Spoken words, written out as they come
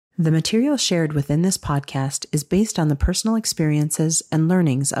The material shared within this podcast is based on the personal experiences and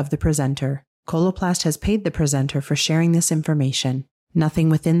learnings of the presenter. Coloplast has paid the presenter for sharing this information. Nothing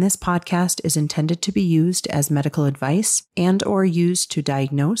within this podcast is intended to be used as medical advice and/or used to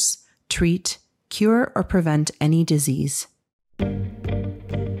diagnose, treat, cure, or prevent any disease.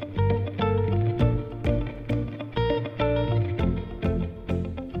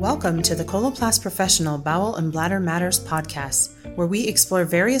 Welcome to the Coloplast Professional Bowel and Bladder Matters podcast, where we explore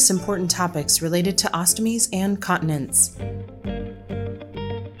various important topics related to ostomies and continence.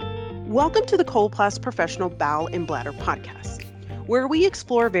 Welcome to the Coloplast Professional Bowel and Bladder podcast, where we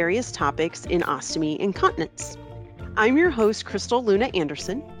explore various topics in ostomy and continence. I'm your host, Crystal Luna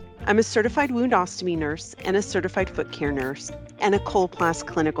Anderson. I'm a certified wound ostomy nurse and a certified foot care nurse and a Coloplast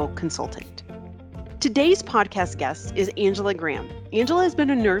clinical consultant. Today's podcast guest is Angela Graham. Angela has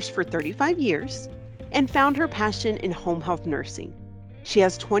been a nurse for 35 years and found her passion in home health nursing. She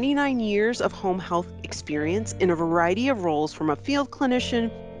has 29 years of home health experience in a variety of roles, from a field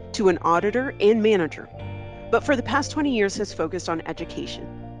clinician to an auditor and manager, but for the past 20 years has focused on education.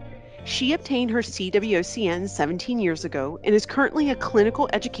 She obtained her CWOCN 17 years ago and is currently a clinical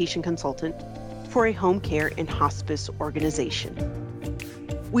education consultant for a home care and hospice organization.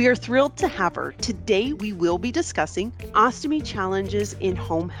 We are thrilled to have her. Today, we will be discussing ostomy challenges in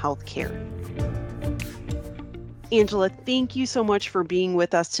home health care. Angela, thank you so much for being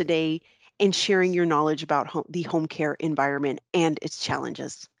with us today and sharing your knowledge about the home care environment and its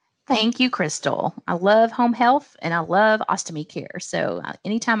challenges. Thank you, Crystal. I love home health and I love ostomy care. So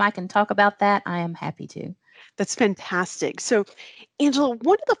anytime I can talk about that, I am happy to. That's fantastic. So, Angela,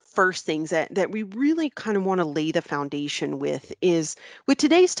 one of the first things that we really kind of want to lay the foundation with is, with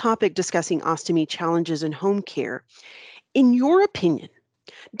today's topic discussing ostomy challenges in home care, in your opinion,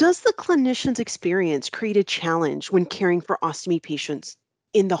 does the clinician's experience create a challenge when caring for ostomy patients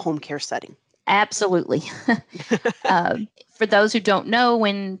in the home care setting? Absolutely. For those who don't know,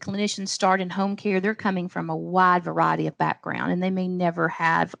 when clinicians start in home care, they're coming from a wide variety of background, and they may never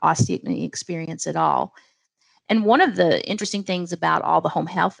have ostomy experience at all. And one of the interesting things about all the home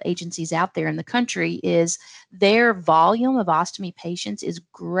health agencies out there in the country is their volume of ostomy patients is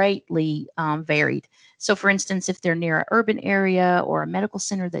greatly varied. So for instance, if they're near an urban area or a medical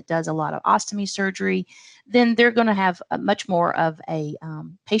center that does a lot of ostomy surgery, then they're going to have a much more of a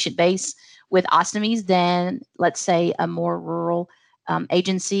patient base with ostomies than, let's say, a more rural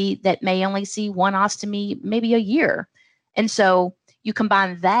agency that may only see one ostomy maybe a year. And so you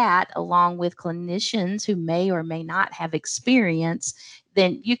combine that along with clinicians who may or may not have experience,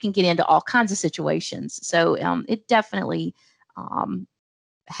 then you can get into all kinds of situations. So it definitely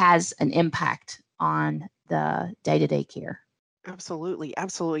has an impact on the day-to-day care. Absolutely,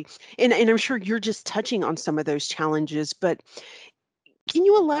 absolutely. And I'm sure you're just touching on some of those challenges, but can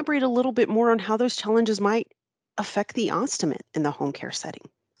you elaborate a little bit more on how those challenges might affect the ostomy in the home care setting?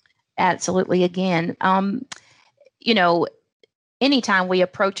 Absolutely. Again, anytime we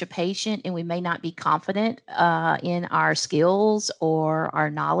approach a patient and we may not be confident in our skills or our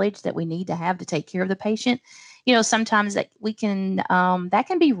knowledge that we need to have to take care of the patient, sometimes that that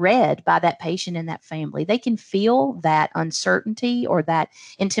can be read by that patient and that family. They can feel that uncertainty or that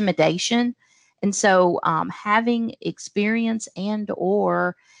intimidation. And so having experience and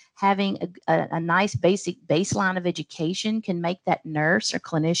or having a nice basic baseline of education can make that nurse or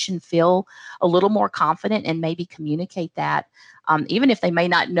clinician feel a little more confident and maybe communicate that, even if they may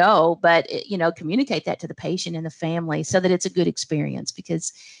not know, but communicate that to the patient and the family so that it's a good experience.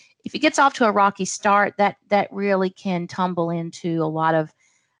 Because if it gets off to a rocky start, that really can tumble into a lot of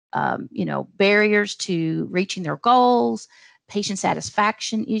barriers to reaching their goals, patient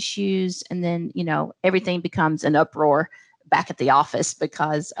satisfaction issues, and then everything becomes an uproar back at the office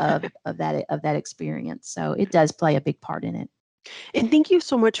because of that experience. So it does play a big part in it. And thank you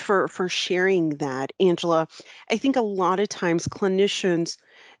so much for sharing that, Angela. I think a lot of times clinicians,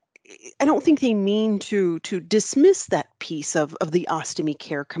 I don't think they mean to dismiss that piece of the ostomy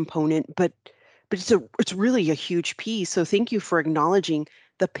care component, but it's really a huge piece. So thank you for acknowledging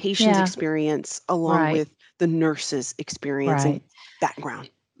the patient's experience along Right. with the nurse's experience and Right. background.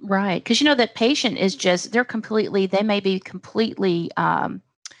 Right. Because, that patient is just, they may be completely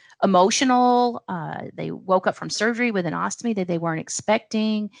emotional. They woke up from surgery with an ostomy that they weren't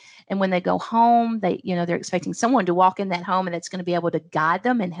expecting. And when they go home, they're expecting someone to walk in that home and that's going to be able to guide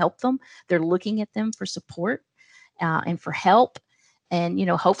them and help them. They're looking at them for support and for help. And,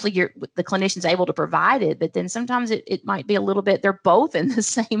 hopefully the clinician's able to provide it, but then sometimes it might be a little bit, they're both in the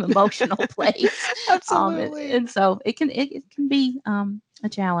same emotional place. Absolutely. And so it can be a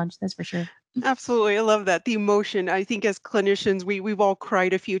challenge, that's for sure. Absolutely. I love that. The emotion. I think as clinicians, we've all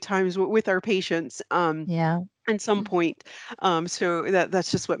cried a few times with our patients. Yeah. At some point. So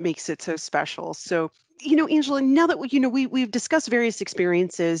that's just what makes it so special. So, Angela, now that we've discussed various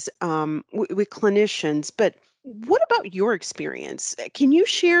experiences with clinicians, but what about your experience? Can you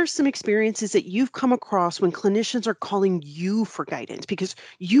share some experiences that you've come across when clinicians are calling you for guidance because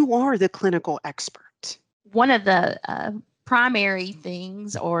you are the clinical expert? One of the primary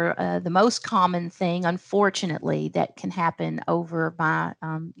things, or the most common thing, unfortunately, that can happen over my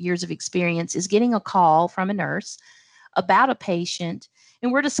years of experience is getting a call from a nurse about a patient.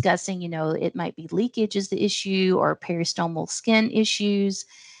 And we're discussing, it might be leakage is the issue or peristomal skin issues.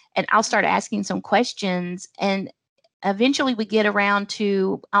 And I'll start asking some questions. And eventually we get around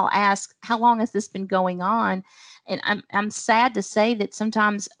to, I'll ask, how long has this been going on? And I'm sad to say that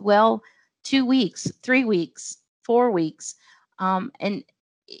sometimes, well, 2 weeks, 3 weeks, 4 weeks. And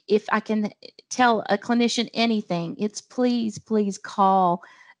if I can tell a clinician anything, it's please call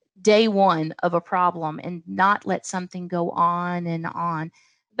day one of a problem and not let something go on and on.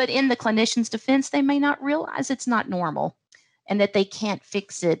 But in the clinician's defense, they may not realize it's not normal and that they can't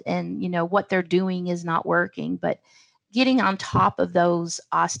fix it, and what they're doing is not working. But getting on top of those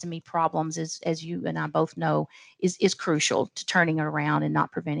ostomy problems, is, as you and I both know, is crucial to turning it around and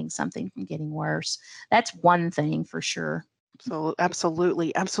not preventing something from getting worse. That's one thing for sure. So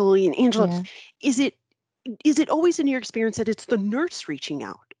absolutely, absolutely. And Angela, Yeah. is it is it always in your experience that it's the nurse reaching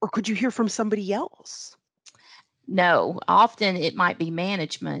out, or could you hear from somebody else? No, often it might be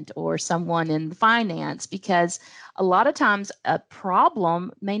management or someone in finance, because a lot of times a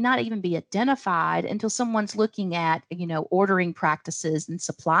problem may not even be identified until someone's looking at, ordering practices and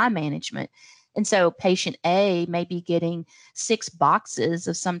supply management. And so patient A may be getting 6 boxes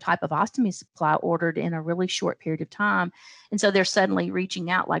of some type of ostomy supply ordered in a really short period of time. And so they're suddenly reaching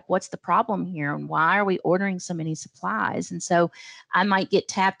out like, what's the problem here? And why are we ordering so many supplies? And so I might get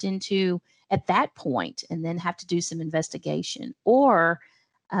tapped into at that point and then have to do some investigation. Or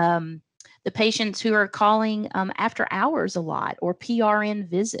the patients who are calling after hours a lot, or PRN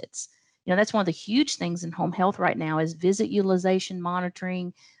visits. That's one of the huge things in home health right now is visit utilization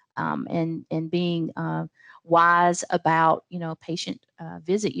monitoring, and being wise about, patient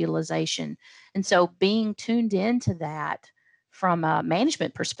visit utilization. And so being tuned into that from a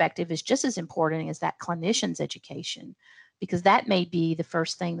management perspective is just as important as that clinician's education, because that may be the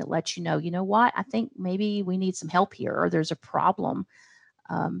first thing that lets you know what, I think maybe we need some help here, or there's a problem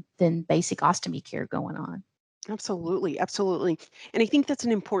than basic ostomy care going on. Absolutely, absolutely. And I think that's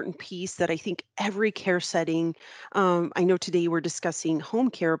an important piece that I think every care setting, I know today we're discussing home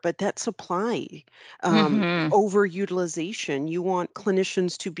care, but that supply Hmm. overutilization, you want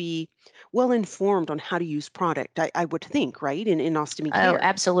clinicians to be well informed on how to use product, I would think, right? In ostomy Oh, care.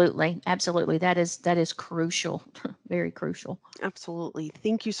 absolutely, absolutely. That is crucial, very crucial. Absolutely.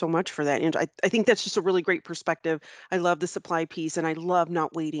 Thank you so much for that. And I think that's just a really great perspective. I love the supply piece and I love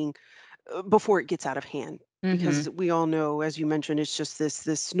not waiting before it gets out of hand Hmm. because we all know, as you mentioned, it's just this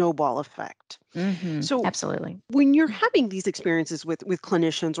snowball effect. Hmm. So Absolutely. when you're having these experiences with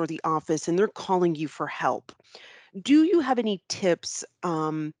clinicians or the office and they're calling you for help, do you have any tips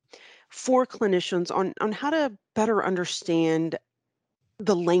for clinicians on how to better understand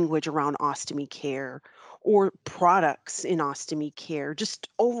the language around ostomy care or products in ostomy care? Just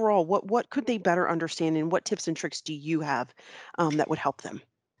overall, what could they better understand, and what tips and tricks do you have that would help them?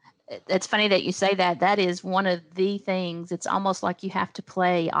 It's funny that you say that. That is one of the things. It's almost like you have to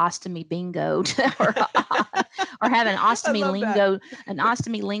play ostomy bingo or have I love that. an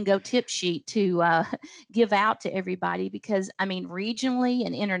ostomy lingo tip sheet to give out to everybody, because I mean, regionally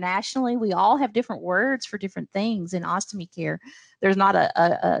and internationally, we all have different words for different things in ostomy care. There's not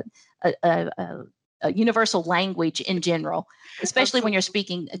a universal language in general, especially when you're Absolutely.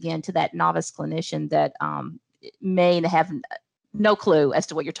 speaking again to that novice clinician that may have no clue as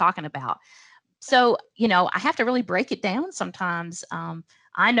to what you're talking about. So, I have to really break it down sometimes.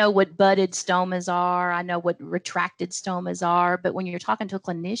 I know what budded stomas are, I know what retracted stomas are, but when you're talking to a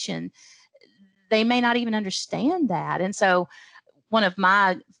clinician, they may not even understand that. And so, one of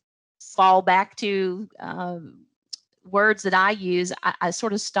my fallback to words that I use, I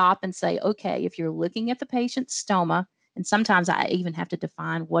sort of stop and say, okay, if you're looking at the patient's stoma, and sometimes I even have to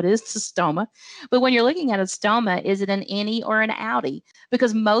define what is the stoma. But when you're looking at a stoma, is it an innie or an outie?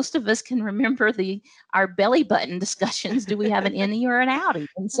 Because most of us can remember our belly button discussions. Do we have an innie or an outie?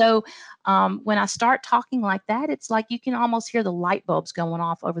 And so when I start talking like that, it's like you can almost hear the light bulbs going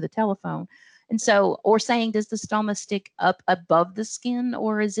off over the telephone. And so, or saying, does the stoma stick up above the skin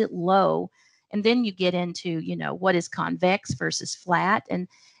or is it low? And then you get into, what is convex versus flat. And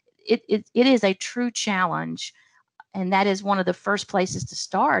it is a true challenge. And that is one of the first places to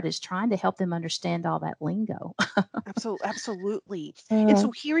start, is trying to help them understand all that lingo. Absolutely. And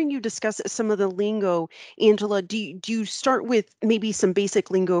so hearing you discuss some of the lingo, Angela, do you start with maybe some basic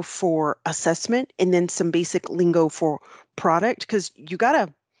lingo for assessment and then some basic lingo for product? Because you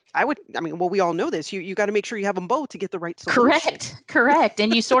gotta, well, we all know this. You got to make sure you have them both to get the right solution. Correct.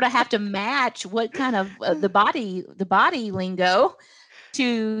 And you sort of have to match what kind of the body lingo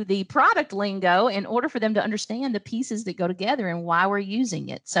to the product lingo in order for them to understand the pieces that go together and why we're using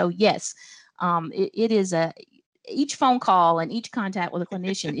it. So yes, it is each phone call and each contact with a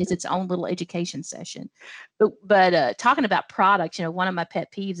clinician is its own little education session. But talking about products, one of my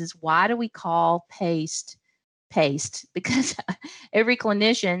pet peeves is, why do we call paste? Because every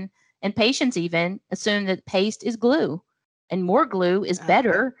clinician and patients even assume that paste is glue, and more glue is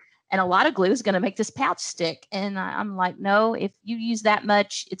better. And a lot of glue is going to make this pouch stick. And I'm like, no, if you use that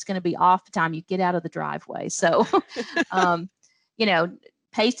much, it's going to be off the time you get out of the driveway. So,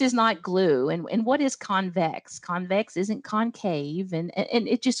 paste is not glue. And what is convex? Convex isn't concave. And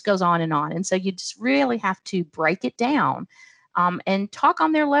it just goes on. And so you just really have to break it down and talk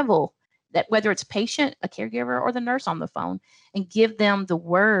on their level, that whether it's patient, a caregiver, or the nurse on the phone, and give them the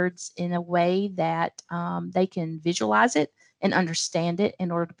words in a way that they can visualize it and understand it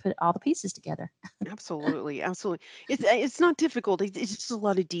in order to put all the pieces together. Absolutely. It's not difficult. It's just a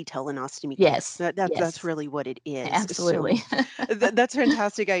lot of detail in ostomy care. Yes. That's really what it is. Absolutely. So that's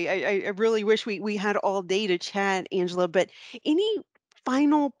fantastic. I really wish we had all day to chat, Angela. But any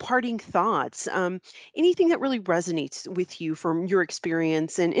final parting thoughts? Anything that really resonates with you from your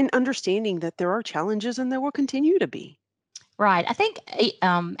experience and in understanding that there are challenges and there will continue to be? Right. I think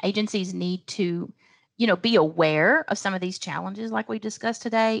agencies need to, be aware of some of these challenges like we discussed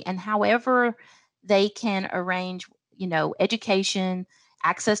today, and however they can arrange, education,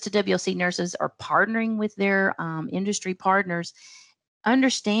 access to WLC nurses, or partnering with their industry partners,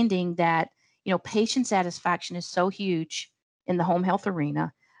 understanding that, patient satisfaction is so huge in the home health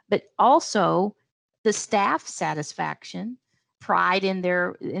arena, but also the staff satisfaction, pride in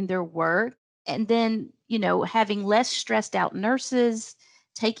their work, and then, having less stressed out nurses,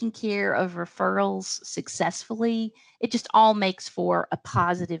 taking care of referrals successfully. It just all makes for a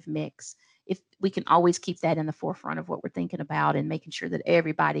positive mix if we can always keep that in the forefront of what we're thinking about, and making sure that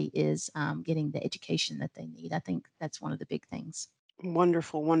everybody is getting the education that they need. I think that's one of the big things.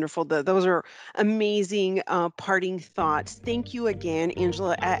 Wonderful, wonderful. Those are amazing parting thoughts. Thank you again,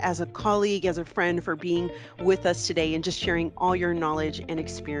 Angela, as a colleague, as a friend, for being with us today and just sharing all your knowledge and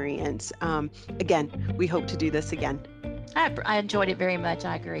experience. Again, we hope to do this again. I enjoyed it very much.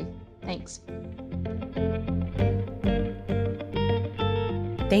 I agree. Thanks.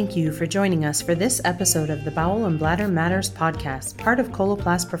 Thank you for joining us for this episode of the Bowel and Bladder Matters podcast, part of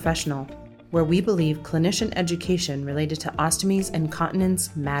Coloplast Professional, where we believe clinician education related to ostomies and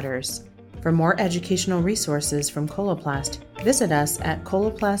continence matters. For more educational resources from Coloplast, visit us at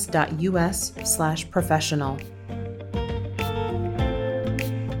coloplast.us/professional.